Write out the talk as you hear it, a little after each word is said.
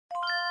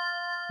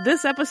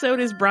This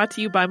episode is brought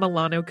to you by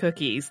Milano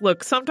Cookies.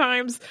 Look,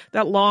 sometimes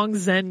that long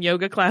Zen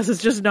yoga class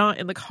is just not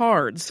in the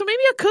cards, so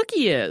maybe a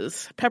cookie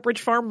is. Pepperidge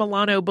Farm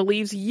Milano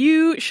believes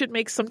you should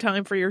make some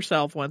time for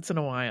yourself once in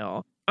a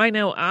while. I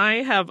know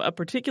I have a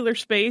particular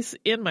space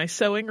in my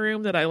sewing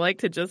room that I like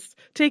to just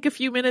take a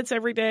few minutes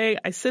every day.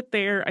 I sit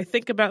there, I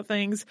think about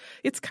things.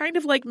 It's kind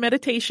of like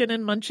meditation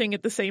and munching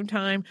at the same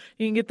time.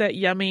 You can get that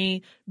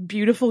yummy,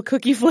 beautiful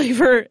cookie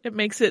flavor. It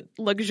makes it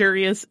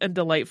luxurious and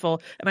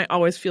delightful, and I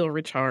always feel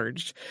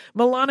recharged.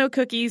 Milano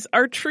cookies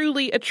are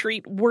truly a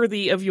treat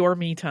worthy of your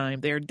me time.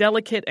 They're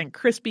delicate and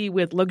crispy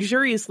with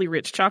luxuriously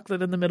rich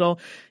chocolate in the middle.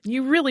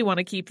 You really want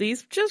to keep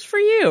these just for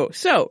you.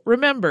 So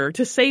remember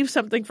to save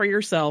something for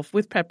yourself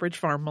with Pepperidge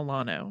Farm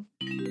Milano.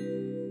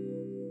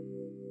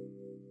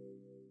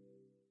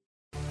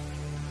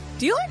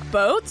 Do you like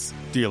boats?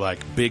 Do you like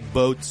big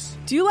boats?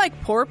 Do you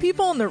like poor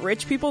people and the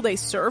rich people they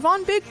serve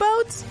on big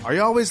boats? Are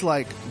you always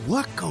like,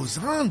 what goes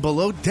on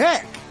below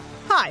deck?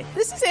 Hi,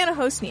 this is Anna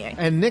Hosnier.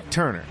 And Nick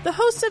Turner. The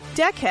hosts of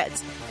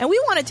Deckheads, and we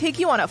want to take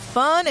you on a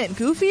fun and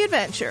goofy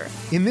adventure.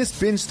 In this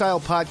binge-style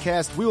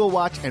podcast, we will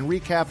watch and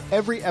recap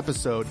every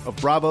episode of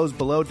Bravo's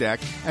Below Deck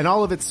and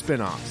all of its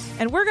spin-offs.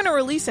 And we're going to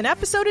release an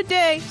episode a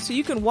day so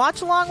you can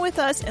watch along with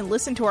us and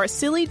listen to our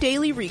silly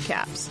daily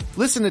recaps.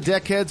 Listen to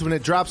Deckheads when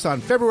it drops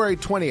on February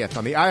 20th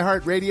on the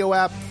iHeartRadio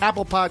app,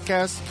 Apple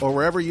Podcasts, or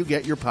wherever you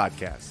get your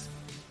podcasts.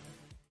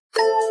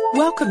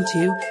 Welcome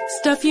to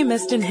Stuff You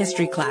Missed in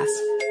History Class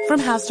from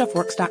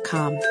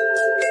HowStuffWorks.com.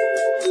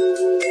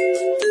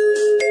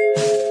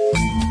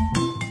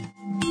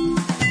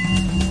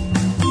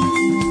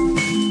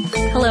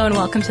 Hello and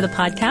welcome to the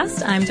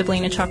podcast. I'm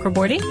Deblina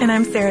Chakraborty. And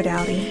I'm Sarah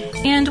Dowdy.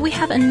 And we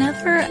have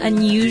another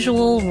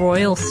unusual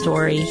royal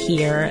story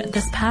here.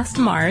 This past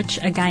March,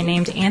 a guy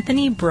named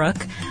Anthony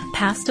Brooke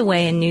passed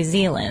away in New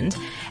Zealand.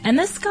 And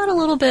this got a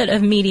little bit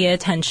of media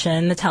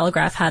attention. The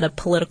Telegraph had a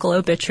political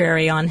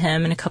obituary on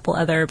him, and a couple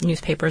other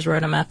newspapers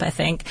wrote him up, I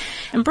think.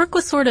 And Brooke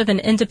was sort of an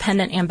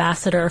independent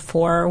ambassador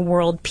for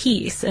world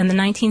peace. In the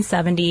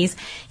 1970s,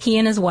 he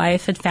and his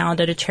wife had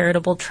founded a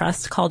charitable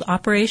trust called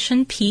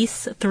Operation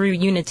Peace Through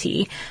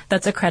Unity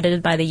that's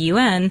accredited by the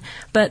UN,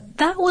 but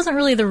that wasn't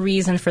really the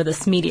reason for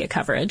this media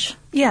coverage.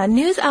 Yeah,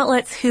 news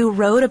outlets who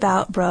wrote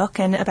about Brooke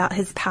and about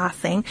his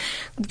passing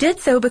did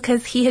so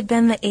because he had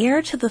been the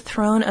heir to the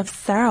throne of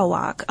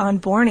Sarawak on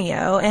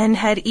Borneo and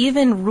had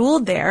even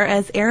ruled there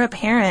as heir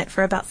apparent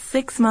for about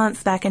 6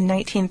 months back in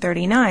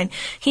 1939.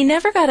 He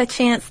never got a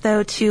chance,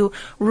 though, to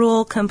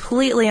rule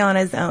completely on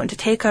his own, to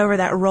take over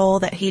that role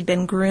that he'd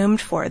been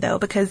groomed for, though,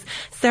 because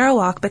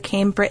Sarawak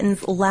became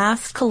Britain's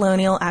last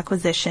colonial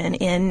acquisition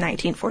in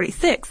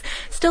 1946.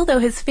 Still, though,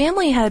 his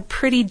family had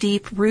pretty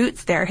deep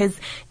roots there. His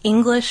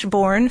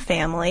English-born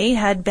family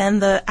had been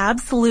the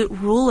absolute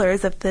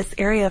rulers of this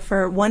area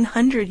for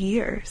 100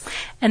 years.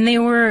 And they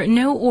were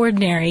no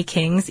ordinary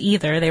kings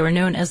either. They were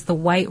known as the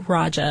White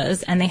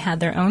Rajahs, and they had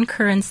their own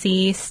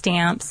currency,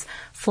 stamps,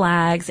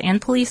 flags,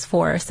 and police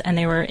force, and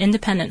they were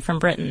independent from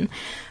Britain.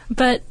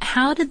 But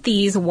how did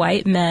these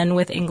white men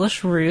with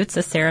English roots,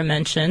 as Sarah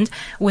mentioned,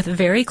 with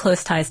very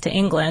close ties to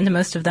England,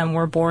 most of them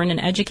were born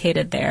and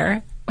educated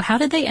there, how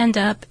did they end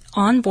up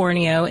on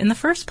Borneo in the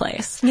first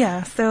place?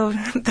 Yeah, so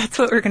that's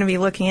what we're going to be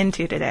looking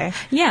into today.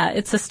 Yeah,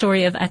 it's a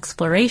story of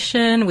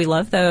exploration, we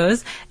love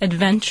those,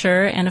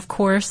 adventure, and of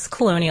course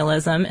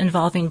colonialism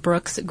involving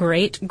Brooke's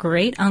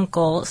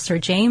great-great-uncle, Sir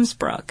James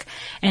Brooke.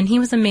 And he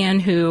was a man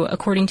who,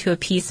 according to a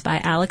piece by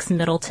Alex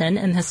Middleton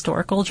in the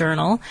Historical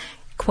Journal,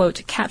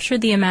 quote,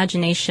 captured the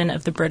imagination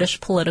of the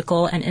British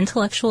political and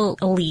intellectual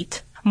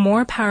elite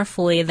more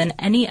powerfully than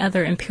any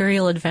other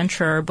imperial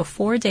adventurer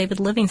before David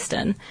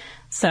Livingstone.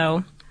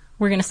 So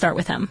we're going to start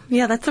with him.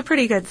 Yeah, that's a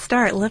pretty good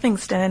start.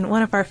 Livingstone,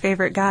 one of our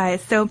favorite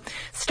guys. So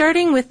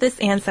starting with this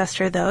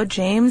ancestor, though,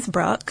 James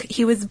Brooke,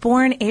 he was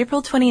born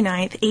April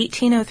 29th,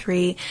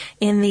 1803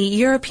 in the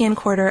European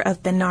quarter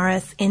of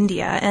Benares,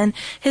 India. And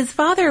his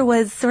father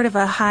was sort of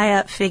a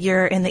high-up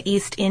figure in the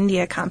East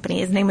India Company.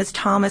 His name was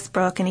Thomas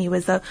Brooke, and he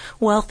was a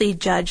wealthy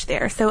judge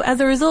there. So as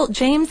a result,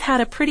 James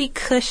had a pretty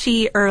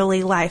cushy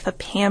early life, a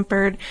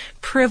pampered,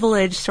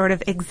 privileged sort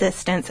of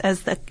existence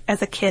as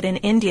a kid in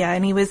India.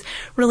 And he was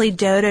really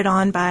doted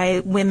on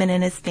by women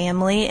in his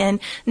family and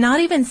not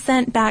even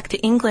sent back to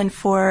England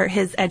for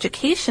his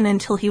education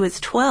until he was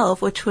 12,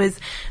 which was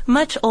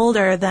much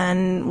older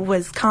than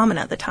was common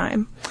at the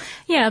time.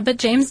 Yeah, but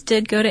James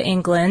did go to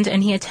England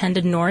and he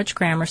attended Norwich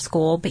Grammar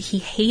School, but he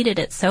hated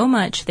it so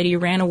much that he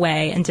ran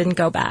away and didn't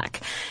go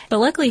back. But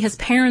luckily his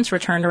parents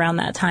returned around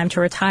that time to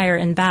retire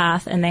in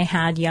Bath, and they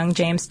had young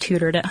James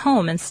tutored at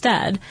home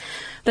instead.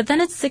 But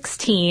then at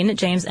 16,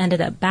 James ended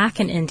up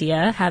back in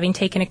India, having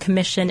taken a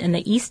commission in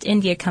the East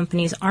India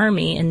Company's army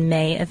Army in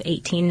May of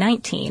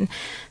 1819.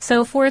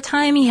 So for a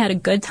time, he had a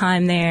good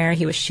time there.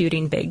 He was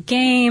shooting big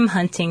game,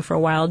 hunting for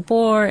wild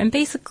boar, and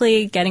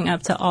basically getting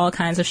up to all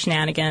kinds of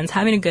shenanigans,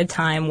 having a good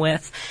time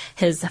with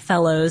his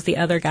fellows, the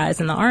other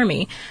guys in the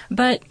Army.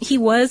 But he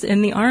was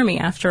in the Army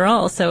after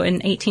all. So in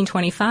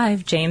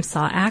 1825, James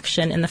saw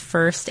action in the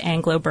First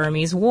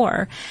Anglo-Burmese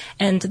War.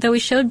 And though he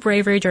showed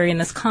bravery during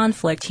this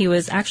conflict, he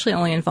was actually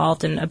only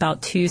involved in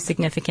about 2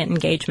 significant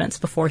engagements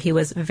before he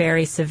was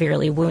very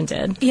severely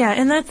wounded. Yeah,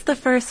 and that's the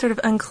first sort of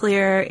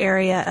unclear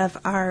area of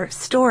our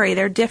story.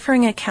 There are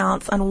differing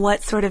accounts on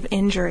what sort of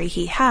injury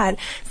he had.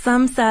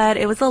 Some said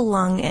it was a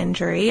lung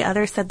injury.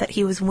 Others said that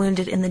he was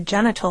wounded in the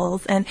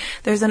genitals. And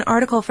there's an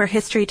article for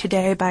History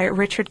Today by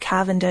Richard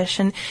Cavendish,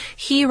 and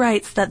he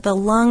writes that the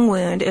lung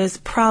wound is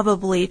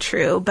probably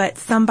true, but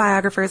some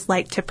biographers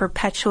like to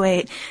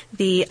perpetuate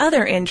the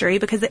other injury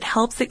because it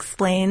helps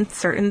explain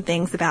certain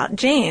things about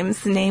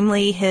James,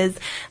 namely his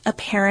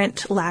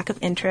apparent lack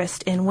of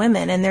interest in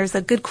women. And there's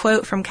a good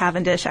quote from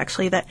Cavendish,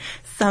 actually, that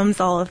sums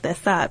all of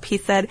this up. He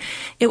said,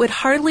 "It would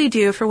hardly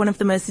do for one of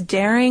the most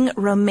daring,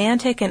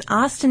 romantic, and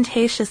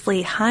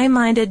ostentatiously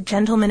high-minded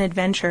gentleman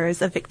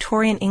adventurers of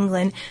Victorian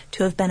England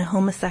to have been a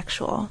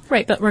homosexual."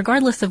 Right, but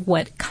regardless of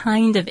what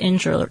kind of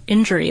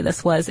injury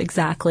this was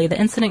exactly, the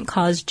incident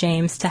caused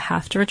James to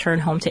have to return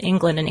home to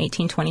England in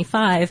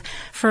 1825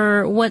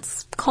 for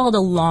what's called a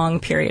long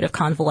period of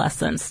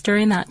convalescence.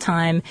 During that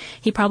time,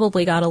 he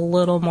probably got a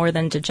little more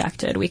than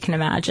dejected, we can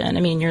imagine.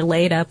 I mean, you're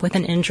laid up with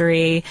an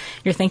injury,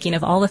 you're thinking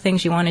of all the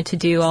things you wanted to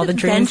do, all the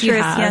dreams you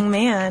have. Young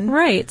man.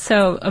 Right.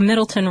 So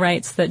Middleton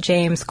writes that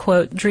James,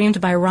 quote, dreamed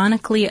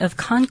Byronically of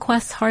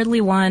conquests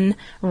hardly won,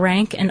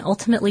 rank, and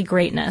ultimately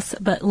greatness,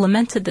 but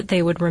lamented that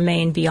they would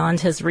remain beyond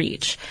his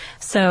reach.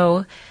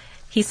 So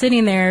he's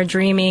sitting there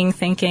dreaming,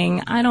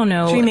 thinking, I don't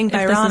know if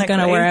this is going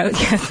to wear out.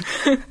 Yes.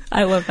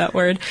 I love that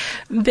word.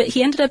 But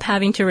he ended up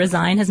having to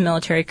resign his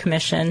military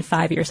commission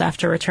 5 years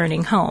after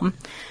returning home.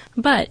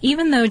 But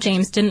even though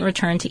James didn't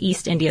return to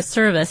East India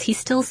service, he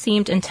still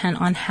seemed intent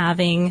on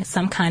having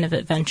some kind of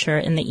adventure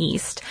in the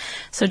East.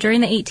 So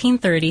during the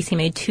 1830s, he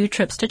made 2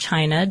 trips to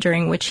China,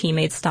 during which he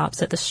made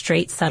stops at the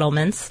Strait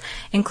settlements,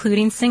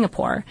 including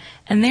Singapore.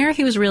 And there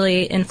he was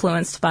really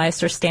influenced by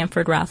Sir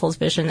Stamford Raffles'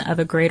 vision of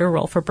a greater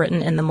role for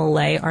Britain in the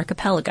Malay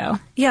archipelago.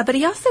 Yeah, but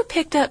he also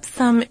picked up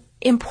some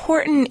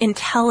important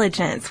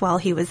intelligence while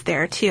he was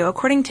there, too.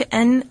 According to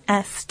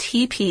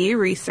NSTP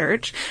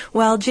research,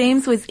 while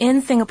James was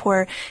in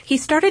Singapore, he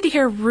started to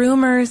hear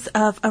rumors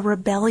of a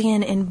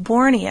rebellion in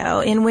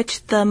Borneo in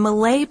which the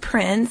Malay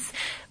prince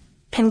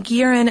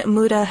Pengiran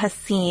Muda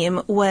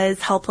Hasim was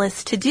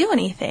helpless to do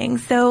anything.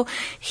 So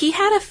he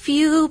had a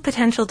few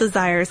potential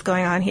desires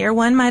going on here.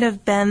 One might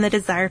have been the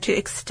desire to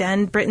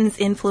extend Britain's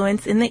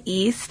influence in the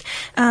East,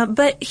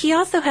 but he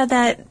also had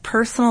that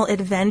personal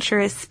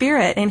adventurous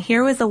spirit, and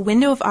here was a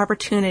window of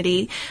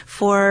opportunity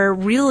for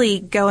really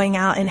going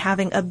out and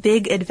having a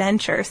big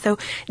adventure. So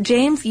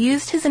James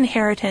used his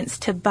inheritance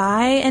to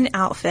buy an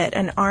outfit,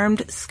 an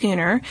armed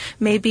schooner,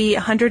 maybe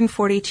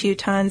 142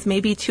 tons,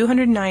 maybe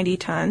 290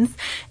 tons,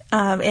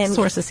 and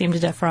sources seem to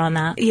differ on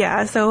that.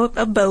 Yeah, so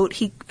a boat,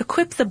 he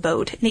equips a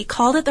boat, and he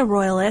called it the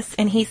Royalist,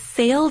 and he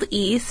sailed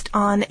east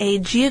on a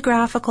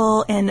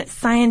geographical and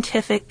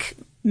scientific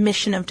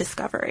mission of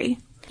discovery.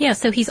 Yeah,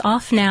 so he's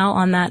off now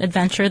on that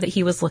adventure that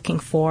he was looking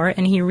for,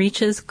 and he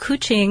reaches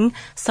Kuching,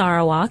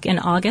 Sarawak in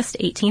August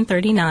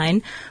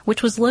 1839,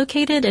 which was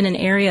located in an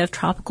area of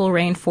tropical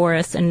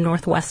rainforests in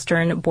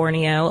northwestern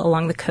Borneo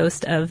along the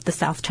coast of the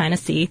South China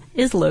Sea.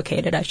 Is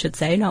located, I should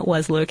say, not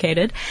was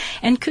located.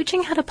 And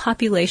Kuching had a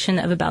population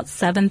of about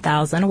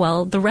 7,000,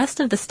 while the rest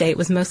of the state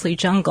was mostly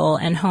jungle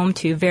and home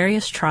to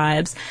various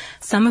tribes,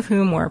 some of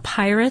whom were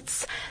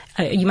pirates.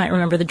 You might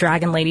remember the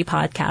Dragon Lady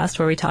podcast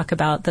where we talk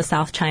about the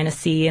South China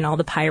Sea and all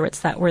the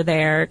pirates that were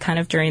there kind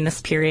of during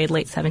this period,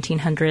 late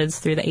 1700s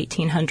through the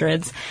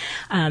 1800s.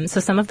 So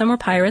some of them were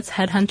pirates,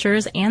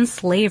 headhunters, and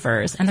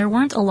slavers. And there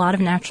weren't a lot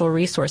of natural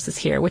resources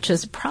here, which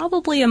is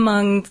probably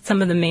among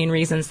some of the main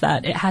reasons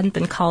that it hadn't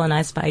been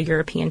colonized by a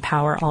European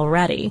power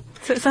already.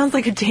 So it sounds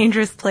like a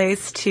dangerous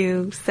place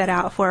to set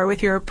out for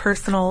with your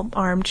personal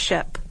armed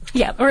ship.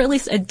 Yeah, or at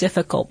least a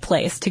difficult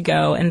place to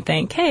go and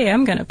think, hey,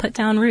 I'm going to put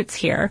down roots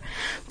here.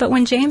 But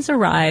when James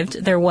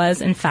arrived, there was,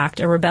 in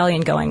fact, a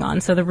rebellion going on.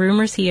 So the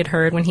rumors he had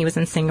heard when he was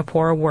in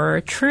Singapore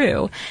were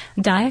true.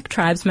 Dayak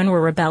tribesmen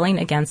were rebelling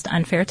against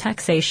unfair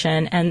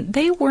taxation, and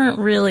they weren't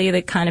really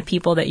the kind of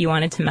people that you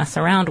wanted to mess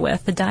around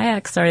with. The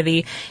Dayaks are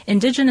the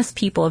indigenous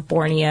people of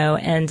Borneo,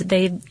 and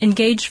they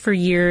engaged for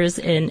years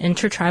in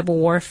intertribal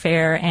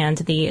warfare and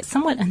the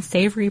somewhat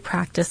unsavory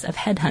practice of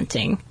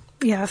headhunting.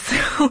 Yeah,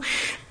 so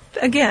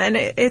Again,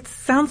 it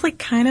sounds like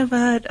kind of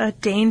a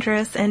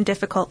dangerous and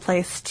difficult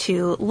place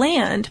to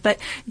land, but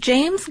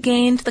James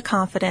gained the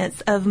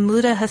confidence of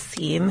Muda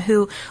Hasim,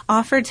 who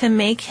offered to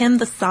make him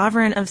the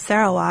sovereign of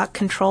Sarawak,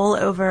 control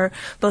over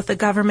both the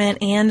government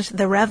and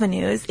the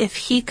revenues, if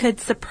he could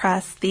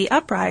suppress the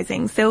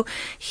uprising. So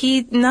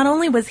not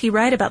only was he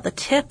right about the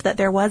tip that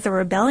there was a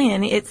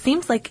rebellion, it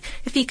seems like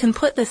if he can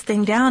put this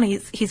thing down,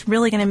 he's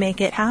really going to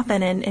make it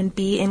happen and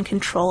be in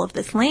control of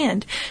this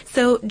land.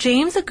 So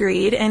James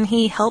agreed, and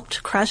he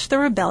helped crush the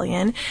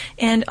rebellion,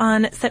 and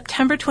on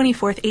September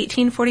 24th,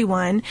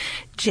 1841,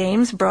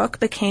 James Brooke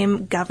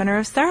became governor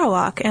of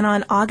Sarawak, and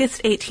on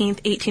August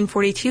 18th,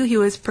 1842, he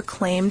was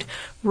proclaimed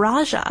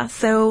Rajah.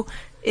 So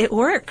it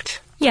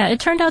worked. Yeah, it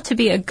turned out to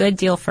be a good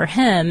deal for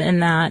him in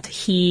that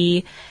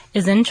he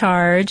is in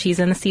charge, he's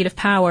in the seat of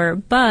power,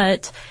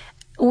 but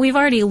we've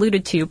already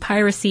alluded to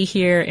piracy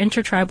here,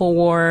 intertribal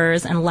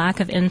wars, and lack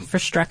of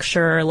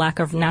infrastructure, lack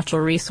of natural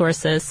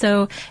resources.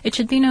 So it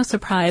should be no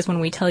surprise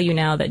when we tell you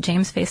now that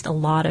James faced a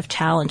lot of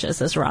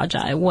challenges as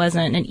Rajah. It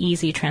wasn't an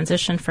easy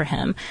transition for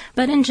him.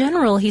 But in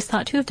general, he's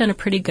thought to have done a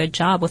pretty good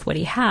job with what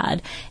he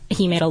had.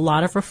 He made a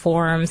lot of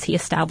reforms. He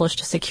established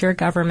a secure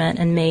government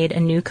and made a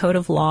new code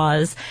of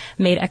laws,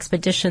 made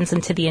expeditions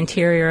into the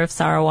interior of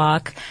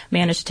Sarawak,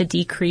 managed to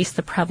decrease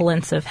the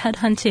prevalence of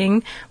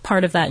headhunting.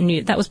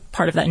 That was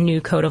part of that new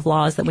code of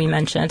laws that we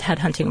mentioned.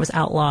 Headhunting was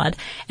outlawed.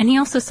 And he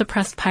also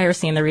suppressed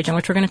piracy in the region,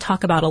 which we're going to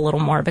talk about a little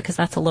more because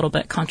that's a little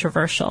bit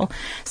controversial.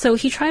 So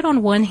he tried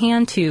on one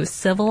hand to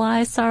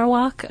civilize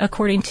Sarawak,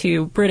 according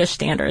to British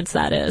standards,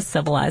 that is,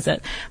 civilize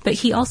it. But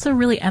he also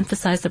really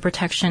emphasized the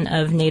protection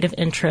of native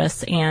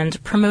interests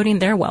and promoting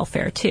their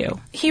welfare too.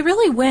 He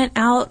really went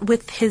out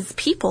with his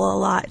people a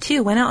lot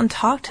too, went out and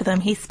talked to them.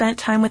 He spent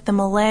time with the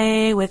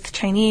Malay, with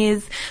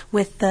Chinese,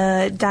 with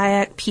the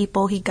Dayak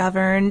people he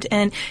governed,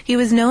 and he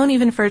was known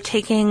even for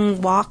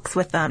taking walks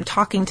with them,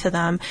 talking to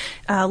them,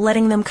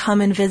 letting them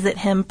come and visit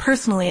him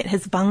personally at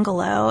his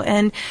bungalow.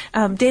 And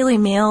Daily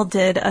Mail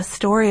did a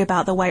story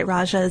about the White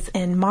Rajahs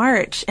in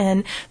March,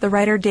 and the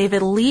writer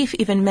David Leaf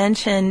even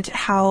mentioned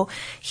how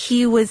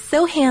he was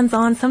so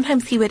hands-on,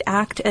 sometimes he would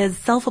act as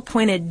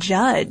self-appointed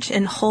judge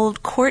and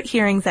hold court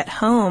hearings at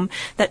home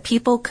that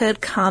people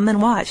could come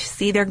and watch,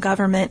 see their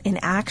government in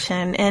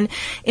action. And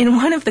in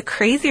one of the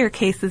crazier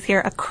cases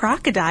here, a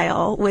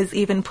crocodile was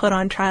even put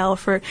on trial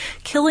for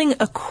killing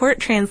a court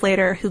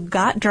translator who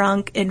got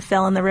drunk and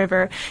fell in the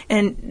river.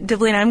 And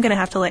Devlin, I'm going to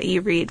have to let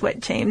you read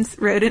what James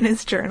wrote in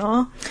his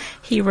journal.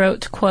 He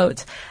wrote,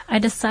 quote, "I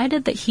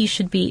decided that he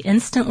should be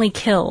instantly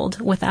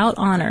killed without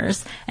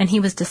honors, and he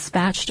was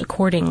dispatched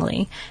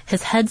accordingly,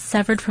 his head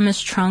severed from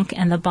his trunk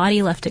and the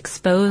body left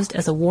exposed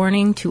as a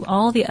warning to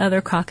all the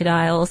other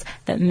crocodiles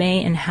that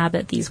may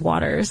inhabit these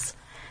waters."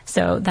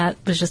 So that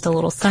was just a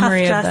little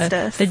summary of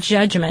the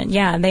judgment.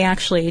 Yeah, they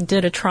actually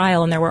did a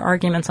trial and there were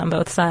arguments on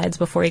both sides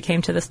before he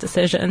came to this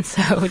decision.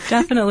 So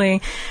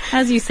definitely,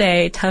 as you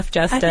say, tough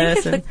justice. I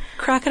think if the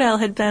crocodile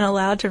had been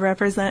allowed to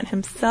represent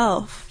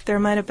himself, there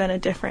might have been a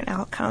different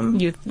outcome.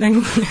 You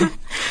think?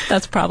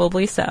 That's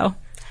probably so.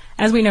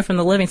 As we know from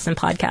the Livingston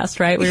podcast,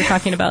 right? We were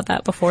talking about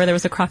that before. There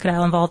was a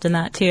crocodile involved in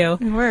that too.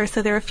 We were.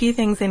 So there are a few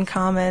things in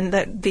common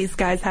that these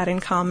guys had in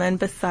common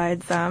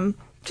besides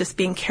just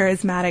being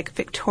charismatic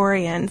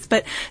Victorians.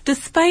 But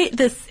despite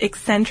this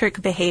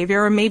eccentric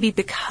behavior, or maybe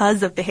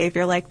because of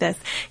behavior like this,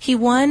 he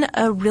won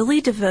a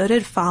really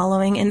devoted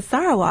following in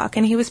Sarawak,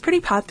 and he was pretty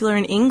popular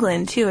in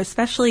England too,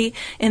 especially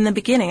in the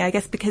beginning, I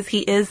guess because he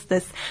is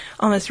this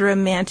almost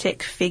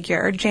romantic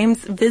figure. James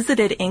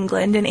visited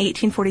England in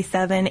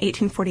 1847,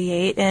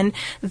 1848, and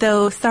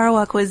though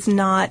Sarawak was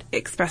not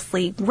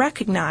expressly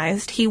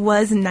recognized, he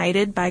was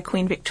knighted by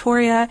Queen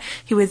Victoria.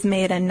 He was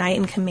made a knight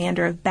and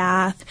commander of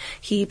Bath.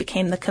 He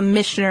became the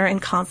commissioner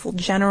and consul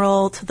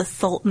general to the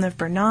Sultan of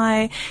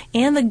Brunei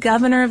and the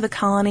governor of the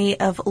colony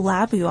of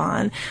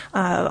Labuan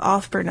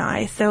off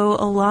Brunei. So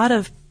a lot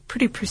of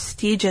pretty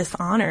prestigious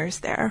honors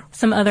there.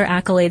 Some other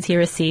accolades he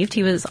received.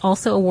 He was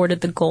also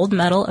awarded the Gold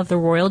Medal of the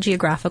Royal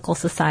Geographical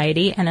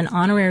Society and an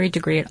honorary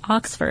degree at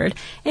Oxford,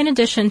 in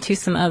addition to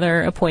some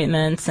other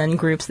appointments and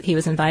groups that he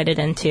was invited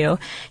into.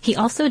 He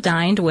also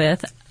dined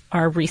with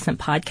our recent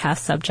podcast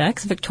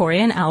subjects,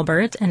 Victoria and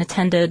Albert, and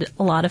attended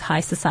a lot of high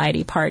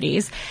society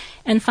parties.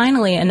 And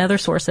finally, another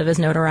source of his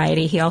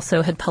notoriety, he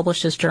also had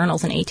published his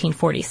journals in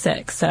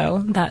 1846,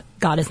 so that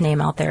got his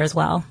name out there as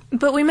well.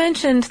 But we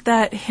mentioned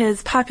that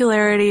his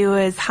popularity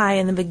was high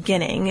in the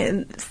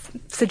beginning,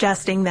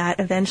 suggesting that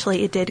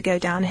eventually it did go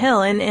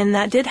downhill, and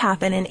that did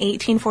happen in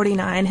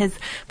 1849. His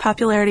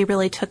popularity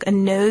really took a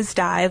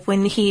nosedive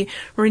when he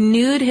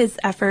renewed his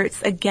efforts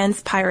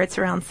against pirates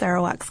around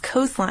Sarawak's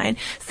coastline.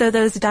 So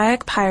those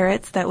Dayak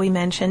pirates that we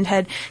mentioned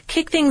had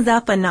kicked things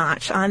up a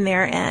notch on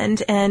their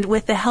end, and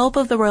with the help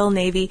of the Royal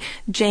Navy,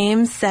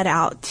 James set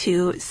out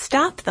to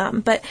stop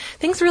them. But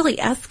things really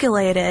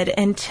escalated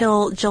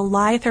until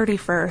July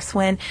 31st,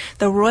 when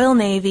the Royal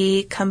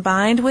Navy,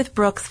 combined with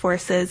Brooke's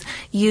forces,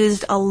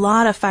 used a lot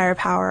lot of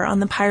firepower on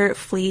the pirate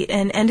fleet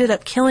and ended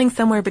up killing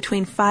somewhere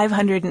between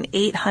 500 and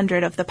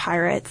 800 of the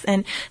pirates.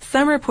 And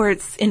some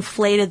reports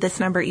inflated this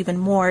number even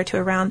more to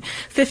around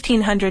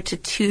 1,500 to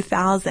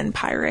 2,000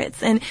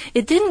 pirates. And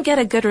it didn't get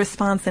a good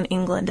response in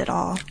England at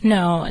all.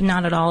 No,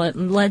 not at all. It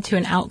led to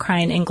an outcry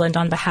in England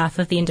on behalf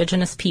of the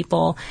indigenous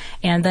people,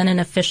 and then an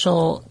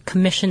official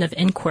commission of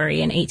inquiry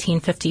in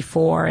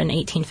 1854 and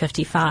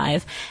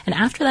 1855. And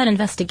after that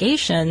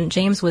investigation,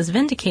 James was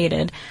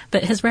vindicated,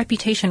 but his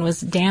reputation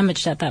was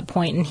damaged at that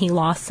point, and he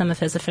lost some of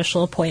his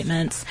official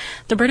appointments.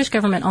 The British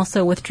government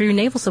also withdrew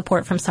naval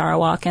support from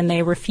Sarawak, and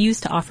they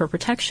refused to offer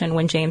protection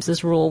when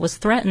James's rule was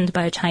threatened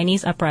by a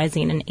Chinese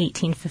uprising in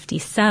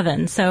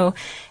 1857. So,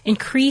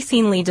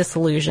 increasingly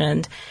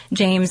disillusioned,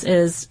 James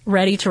is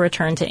ready to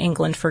return to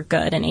England for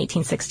good in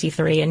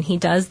 1863, and he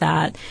does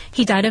that.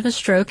 He died of a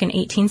stroke in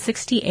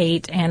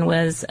 1868 and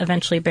was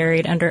eventually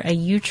buried under a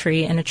yew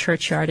tree in a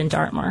churchyard in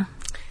Dartmoor.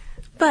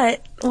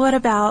 But what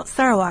about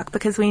Sarawak?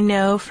 Because we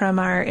know from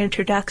our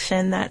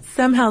introduction that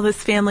somehow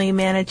this family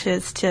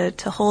manages to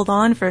hold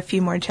on for a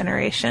few more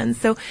generations.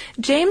 So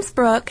James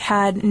Brooke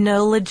had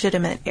no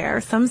legitimate heir.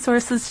 Some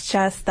sources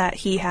suggest that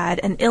he had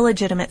an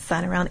illegitimate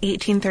son around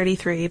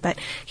 1833, but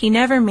he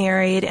never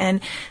married. And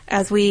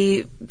as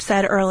we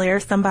said earlier,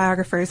 some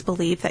biographers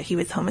believe that he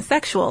was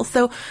homosexual.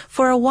 So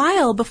for a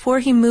while before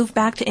he moved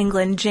back to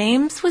England,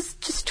 James was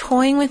just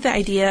toying with the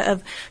idea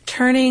of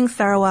turning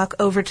Sarawak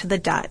over to the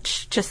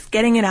Dutch, just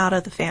getting it out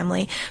of the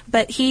family.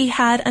 But he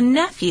had a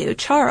nephew,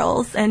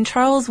 Charles, and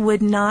Charles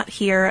would not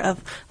hear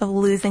of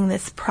losing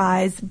this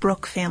prized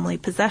Brooke family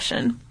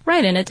possession.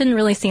 Right, and it didn't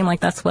really seem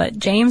like that's what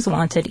James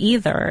wanted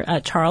either.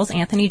 Charles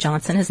Anthony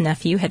Johnson, his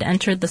nephew, had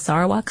entered the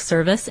Sarawak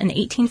service in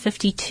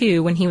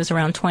 1852 when he was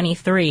around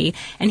 23,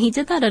 and he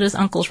did that at his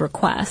uncle's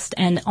request,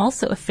 and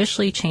also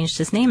officially changed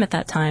his name at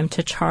that time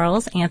to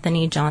Charles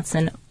Anthony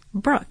Johnson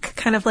Brooke.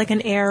 Kind of like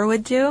an heir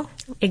would do?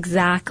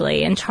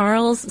 Exactly. And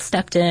Charles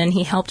stepped in.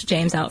 He helped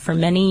James out for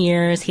many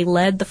years. He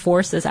led the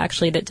forces,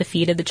 actually, that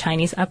defeated the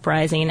Chinese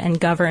uprising and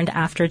governed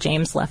after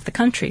James left the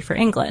country for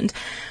England.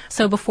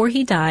 So before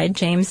he died,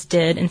 James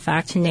did, in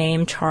fact,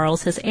 name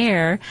Charles his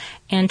heir,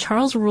 and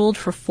Charles ruled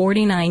for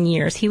 49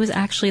 years. He was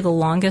actually the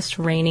longest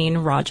reigning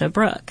Rajah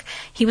Brooke.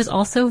 He was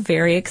also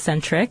very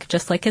eccentric,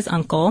 just like his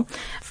uncle.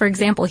 For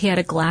example, he had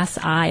a glass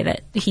eye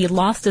that he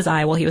lost his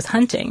eye while he was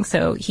hunting,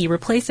 so he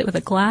replaced it with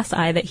a glass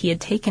eye that he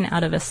had taken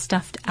out of a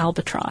stuffed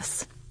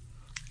albatross.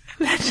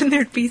 Imagine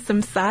there'd be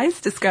some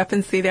size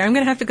discrepancy there. I'm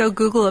going to have to go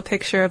Google a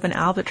picture of an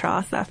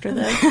albatross after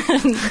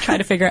this. Try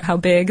to figure out how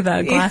big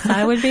the glass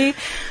eye would be.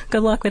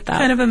 Good luck with that.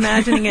 Kind of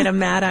imagining it a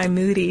Mad Eye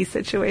Moody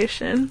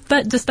situation.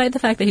 But despite the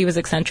fact that he was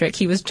eccentric,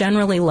 he was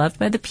generally loved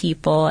by the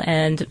people,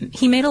 and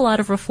he made a lot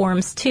of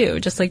reforms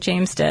too, just like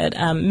James did,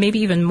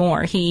 maybe even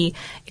more. He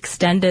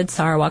extended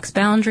Sarawak's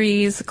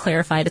boundaries,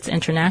 clarified its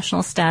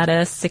international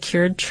status,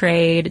 secured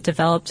trade,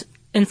 developed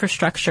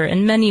infrastructure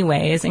in many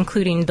ways,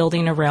 including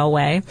building a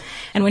railway.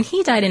 And when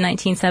he died in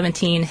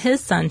 1917,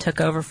 his son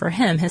took over for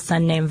him. His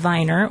son named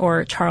Viner,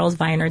 or Charles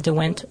Viner de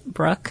Wint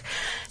Brooke,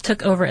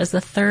 took over as the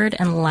third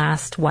and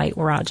last white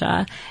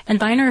Rajah. And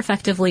Viner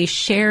effectively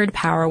shared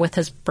power with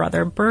his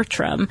brother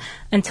Bertram,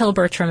 until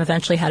Bertram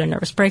eventually had a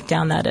nervous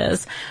breakdown, that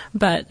is.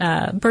 But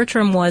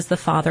Bertram was the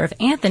father of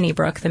Anthony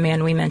Brooke, the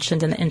man we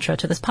mentioned in the intro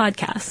to this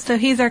podcast. So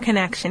he's our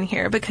connection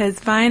here, because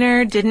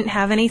Viner didn't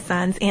have any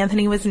sons.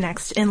 Anthony was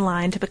next in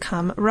line to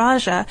become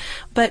Rajah,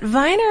 but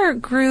Viner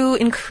grew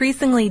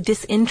increasingly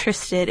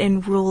disinterested in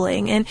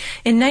ruling, and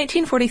in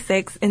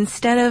 1946,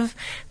 instead of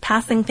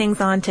passing things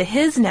on to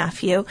his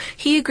nephew,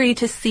 he agreed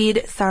to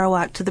cede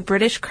Sarawak to the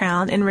British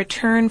Crown in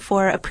return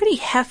for a pretty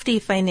hefty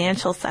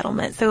financial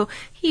settlement. So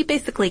he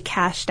basically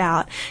cashed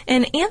out.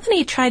 And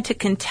Anthony tried to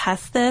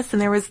contest this, and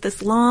there was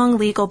this long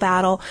legal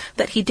battle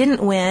that he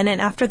didn't win,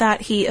 and after that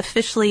he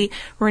officially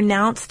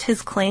renounced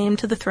his claim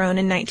to the throne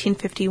in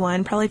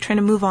 1951, probably trying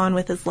to move on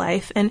with his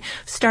life, and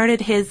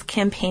started his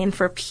campaign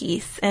for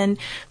peace, and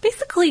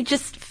basically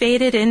just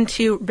faded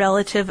into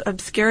relative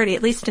obscurity,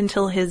 at least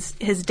until his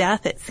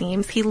death, it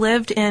seems. He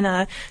lived in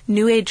a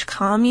New Age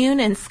commune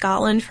in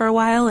Scotland for a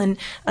while and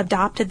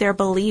adopted their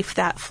belief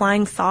that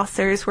flying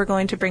saucers were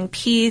going to bring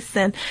peace,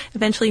 and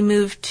eventually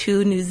moved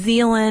to New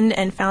Zealand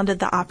and founded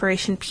the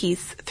Operation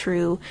Peace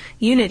through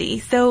Unity.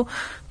 So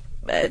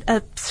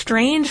a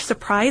strange,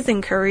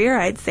 surprising career,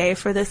 I'd say,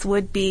 for this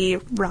would-be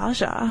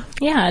Rajah.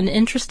 Yeah, an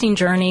interesting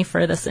journey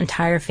for this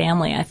entire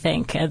family, I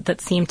think, that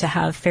seemed to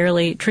have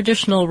fairly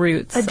traditional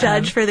roots. A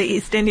judge for the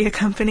East India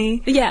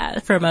Company. Yeah,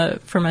 from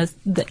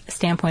the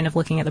standpoint of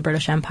looking at the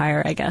British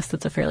Empire, I guess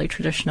that's a fairly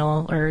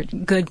traditional or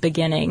good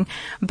beginning.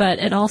 But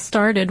it all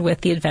started with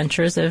the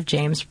adventures of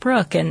James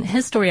Brooke, and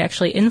his story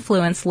actually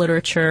influenced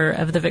literature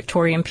of the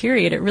Victorian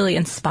period. It really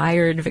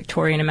inspired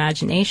Victorian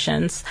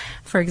imaginations.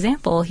 For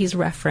example, he's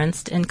referenced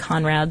in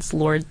Conrad's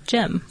Lord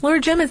Jim.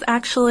 Lord Jim is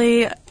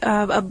actually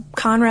a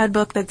Conrad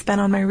book that's been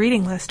on my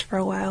reading list for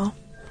a while.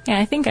 Yeah,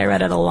 I think I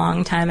read it a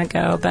long time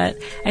ago, but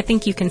I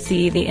think you can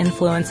see the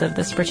influence of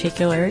this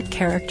particular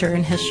character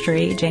in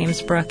history,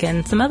 James Brooke,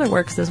 and some other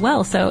works as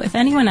well. So if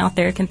anyone out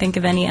there can think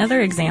of any other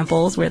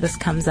examples where this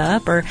comes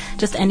up, or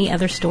just any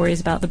other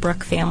stories about the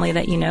Brooke family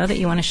that you know that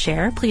you want to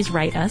share, please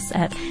write us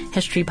at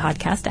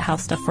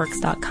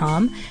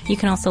historypodcast@howstuffworks.com. You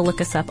can also look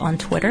us up on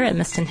Twitter at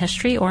Missed in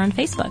History or on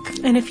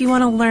Facebook. And if you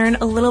want to learn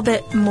a little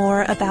bit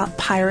more about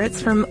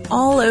pirates from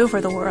all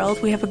over the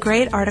world, we have a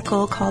great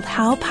article called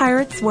How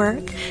Pirates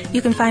Work.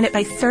 You can find it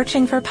by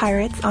searching for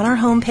pirates on our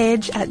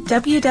homepage at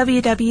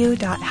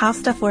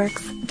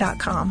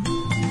www.howstuffworks.com.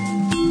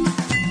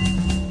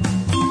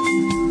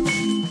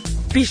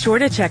 Be sure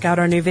to check out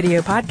our new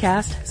video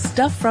podcast,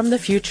 Stuff from the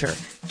Future.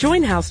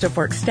 Join How Stuff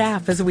Works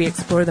staff as we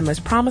explore the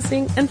most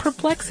promising and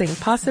perplexing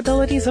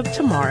possibilities of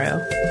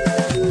tomorrow.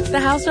 The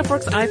How Stuff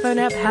Works iPhone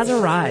app has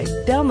arrived.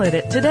 Download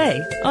it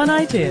today on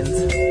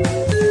iTunes.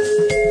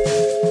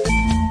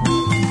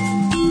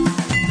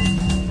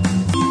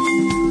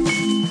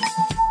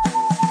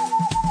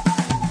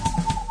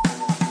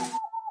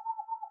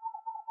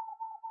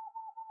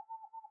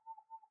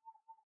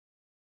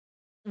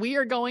 We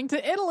are going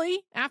to Italy.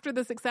 After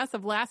the success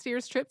of last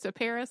year's trip to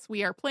Paris,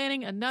 we are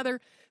planning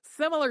another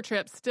similar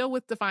trip, still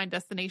with defined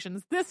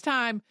destinations, this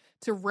time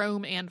to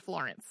Rome and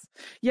Florence.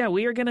 Yeah,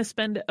 we are going to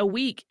spend a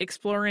week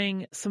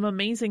exploring some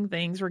amazing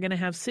things. We're going to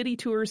have city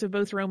tours of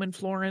both Rome and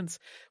Florence.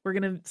 We're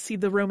going to see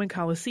the Roman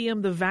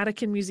Colosseum, the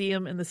Vatican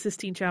Museum, and the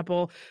Sistine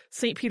Chapel,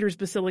 St. Peter's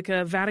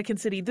Basilica, Vatican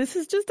City. This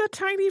is just a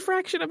tiny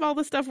fraction of all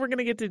the stuff we're going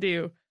to get to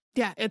do.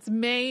 Yeah, it's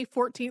May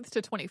 14th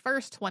to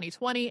 21st,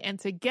 2020. And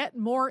to get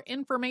more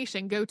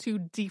information, go to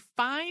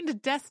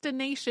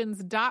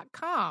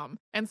defineddestinations.com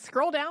and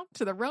scroll down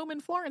to the Rome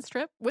and Florence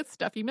trip with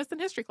Stuff You Missed in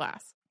History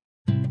Class.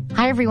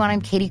 Hi, everyone.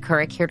 I'm Katie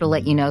Couric, here to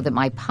let you know that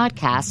my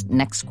podcast,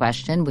 Next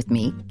Question with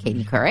me,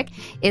 Katie Couric,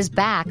 is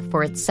back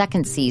for its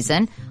second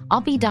season. I'll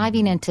be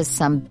diving into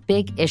some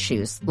big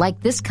issues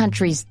like this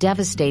country's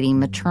devastating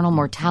maternal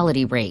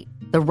mortality rate,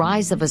 the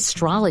rise of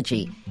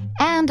astrology,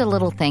 and a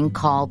little thing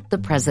called the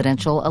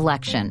presidential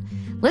election.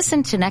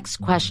 Listen to Next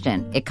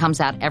Question. It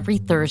comes out every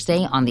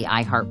Thursday on the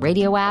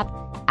iHeartRadio app,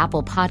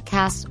 Apple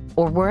Podcasts,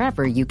 or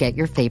wherever you get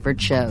your favorite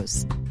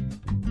shows.